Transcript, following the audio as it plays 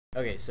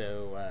Okay,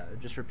 so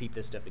just repeat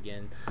this stuff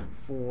again.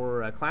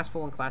 For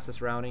classful and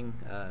classless routing,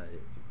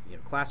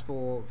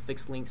 classful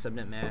fixed link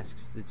subnet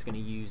masks, it's going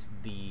to use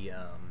the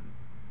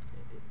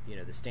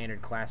the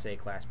standard Class A,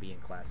 Class B,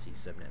 and Class C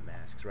subnet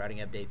masks. Routing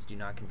updates do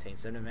not contain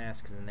subnet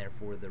masks, and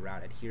therefore the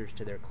route adheres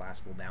to their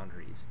classful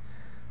boundaries.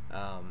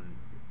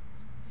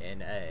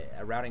 And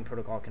a routing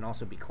protocol can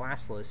also be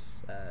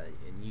classless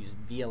and use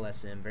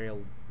VLSM,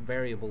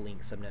 variable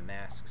link subnet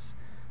masks.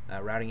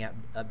 Routing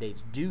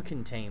updates do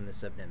contain the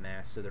subnet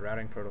mask, so the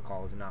routing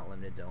protocol is not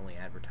limited to only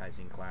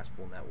advertising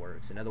classful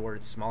networks. In other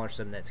words, smaller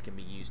subnets can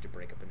be used to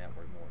break up a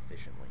network more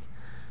efficiently.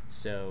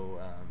 So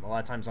a lot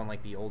of times on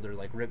like the older,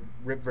 like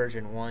RIP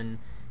version 1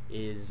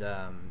 is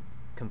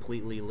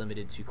completely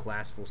limited to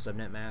classful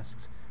subnet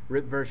masks.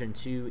 RIP version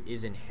 2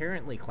 is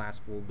inherently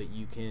classful, but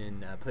you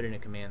can put in a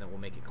command that will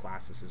make it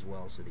classless as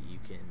well, so that you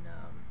can,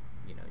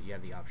 you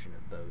have the option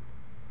of both.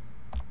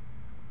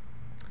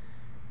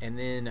 And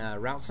then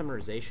route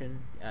summarization.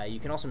 You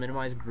can also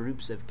minimize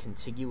groups of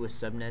contiguous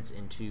subnets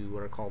into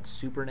what are called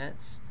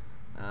supernets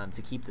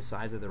to keep the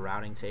size of the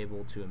routing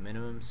table to a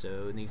minimum.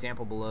 So in the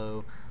example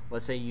below,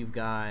 let's say you've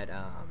got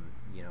a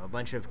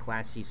bunch of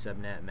Class C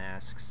subnet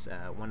masks,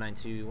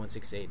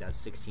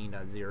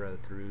 192.168.16.0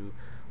 through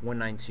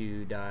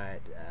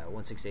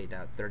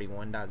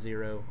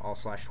 192.168.31.0, all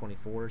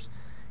 /24s.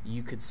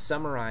 You could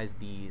summarize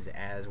these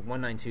as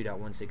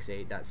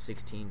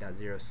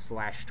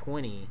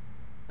 192.168.16.0/20.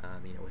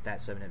 With that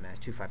subnet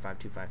mask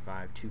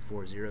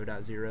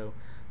 255.255.240.0,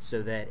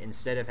 so that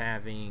instead of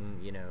having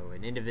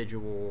an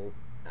individual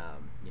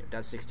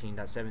 .16,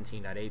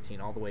 .17,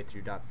 .18 all the way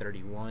through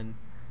 .31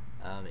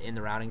 in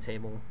the routing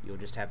table, you'll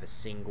just have a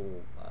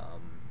single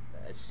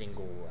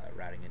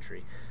routing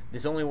entry.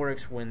 This only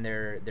works when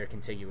they're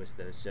contiguous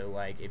though. So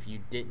like if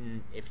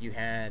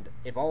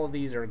all of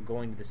these are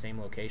going to the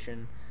same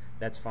location,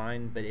 that's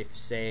fine. But if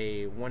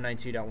say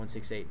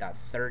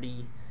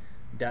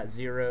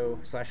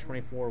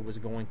 192.168.30.0/24 was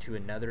going to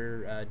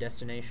another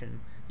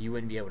destination, you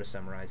wouldn't be able to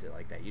summarize it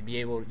like that.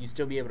 You'd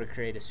still be able to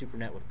create a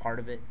supernet with part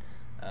of it,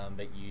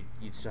 but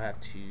you'd still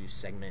have to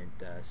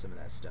segment some of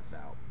that stuff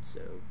out.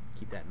 So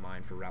keep that in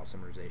mind for route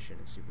summarization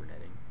and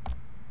supernetting.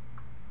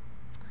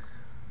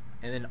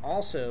 And then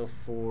also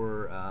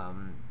for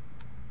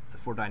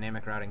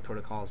dynamic routing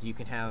protocols, you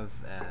can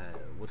have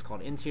what's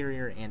called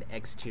interior and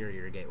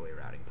exterior gateway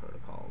routing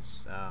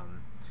protocols,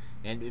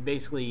 and it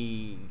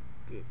basically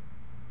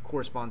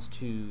corresponds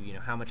to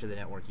how much of the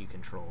network you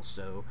control.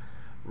 So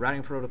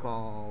routing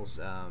protocols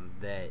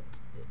that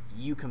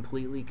you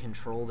completely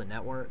control the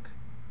network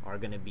are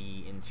going to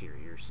be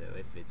interior. So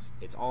if it's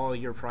all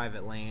your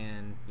private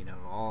LAN,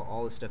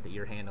 all the stuff that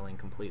you're handling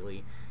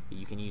completely,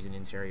 you can use an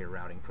interior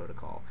routing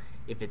protocol.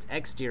 If it's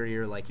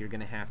exterior, like you're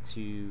going to have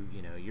to,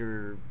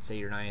 say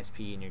you're an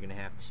ISP and you're going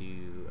to have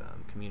to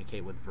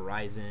communicate with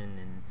Verizon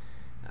and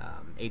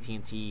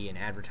AT&T and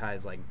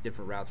advertise like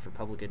different routes for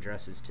public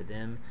addresses to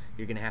them,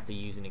 you're going to have to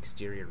use an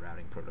exterior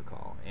routing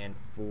protocol. And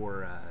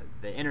for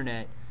the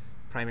internet,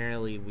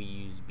 primarily we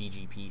use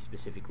BGP,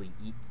 specifically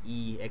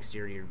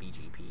exterior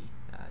BGP,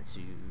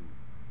 to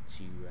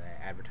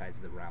advertise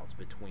the routes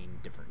between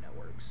different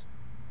networks.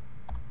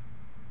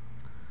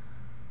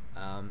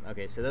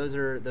 Okay, so those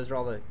are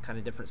all the kind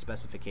of different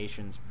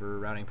specifications for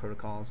routing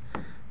protocols.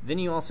 Then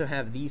you also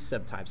have these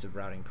subtypes of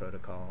routing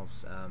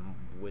protocols,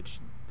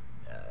 which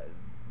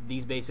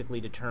these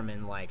basically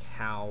determine like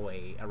how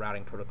a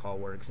routing protocol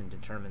works and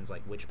determines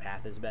like which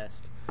path is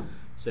best.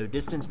 So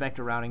distance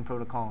vector routing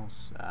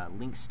protocols,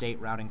 link state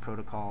routing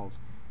protocols,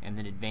 and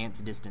then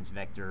advanced distance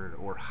vector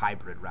or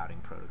hybrid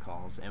routing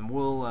protocols. And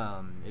we'll,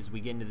 as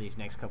we get into these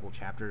next couple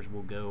chapters,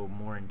 we'll go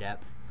more in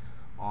depth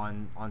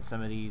on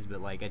some of these.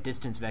 But like a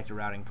distance vector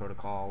routing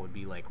protocol would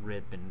be like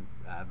RIP and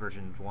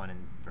versions 1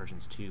 and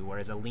versions 2,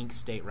 whereas a link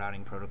state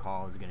routing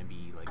protocol is going to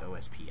be like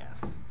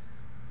OSPF.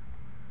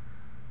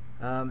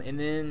 And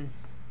then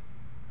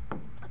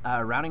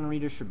routing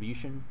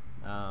redistribution.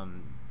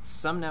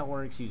 Some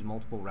networks use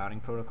multiple routing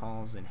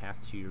protocols and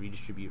have to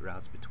redistribute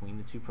routes between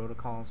the two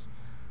protocols.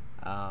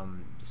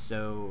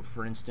 So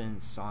for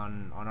instance,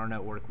 on our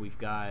network, we've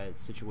got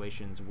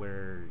situations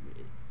where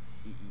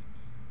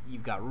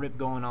you've got RIP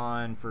going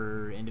on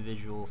for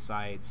individual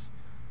sites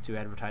to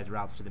advertise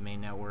routes to the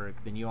main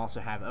network. Then you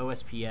also have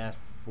OSPF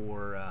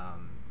for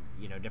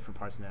different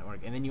parts of the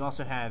network, and then you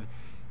also have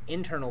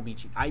internal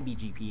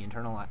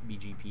internal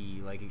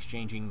BGP, like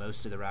exchanging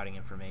most of the routing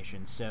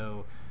information.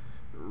 So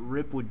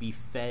RIP would be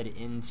fed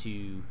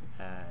into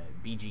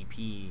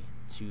BGP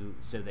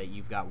so that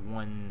you've got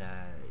one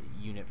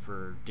unit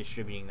for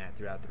distributing that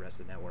throughout the rest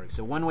of the network.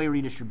 So one-way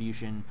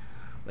redistribution,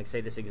 like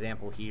say this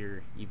example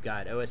here, you've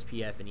got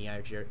OSPF and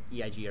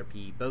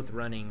EIGRP both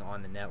running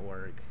on the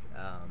network,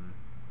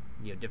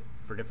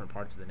 for different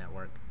parts of the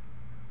network.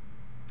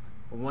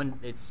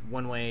 It's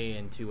one way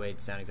and two way to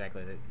sound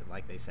exactly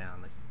like they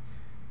sound. If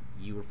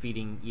you were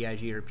feeding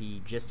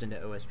EIGRP just into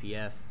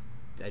OSPF,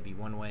 that'd be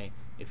one way.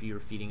 If you were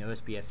feeding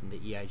OSPF into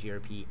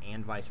EIGRP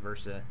and vice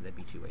versa, that'd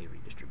be two-way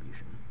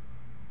redistribution.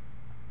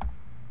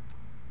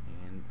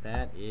 And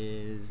that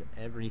is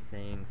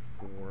everything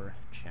for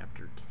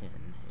chapter 10.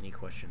 Any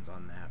questions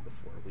on that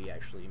before we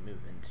actually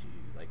move into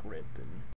like RIP and